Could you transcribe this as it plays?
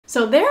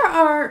So there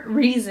are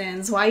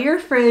reasons why your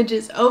fridge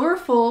is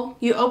overfull,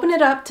 you open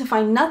it up to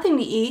find nothing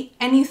to eat,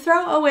 and you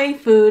throw away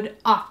food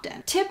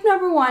often. Tip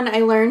number 1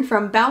 I learned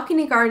from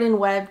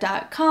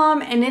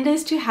balconygardenweb.com, and it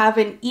is to have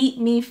an eat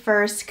me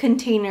first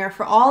container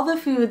for all the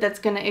food that's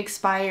going to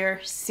expire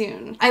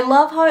soon. I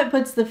love how it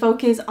puts the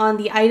focus on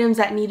the items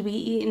that need to be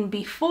eaten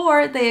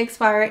before they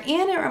expire,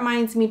 and it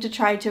reminds me to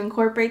try to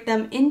incorporate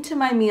them into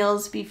my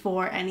meals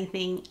before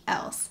anything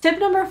else. Tip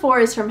number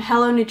 4 is from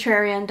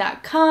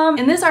hellonutrarian.com.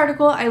 In this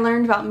article, I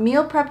learned about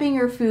meal prepping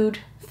your food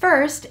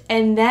first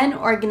and then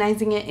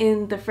organizing it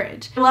in the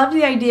fridge. I love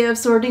the idea of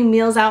sorting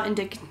meals out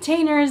into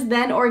containers,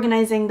 then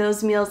organizing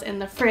those meals in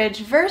the fridge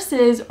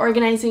versus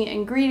organizing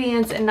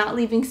ingredients and not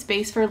leaving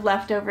space for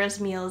leftovers,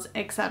 meals,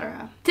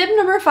 etc. Tip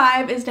number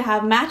 5 is to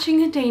have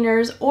matching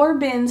containers or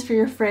bins for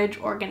your fridge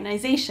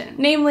organization,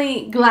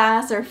 namely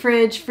glass or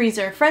fridge,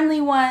 freezer friendly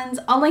ones.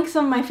 I'll link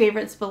some of my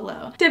favorites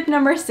below. Tip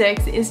number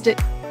 6 is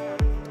to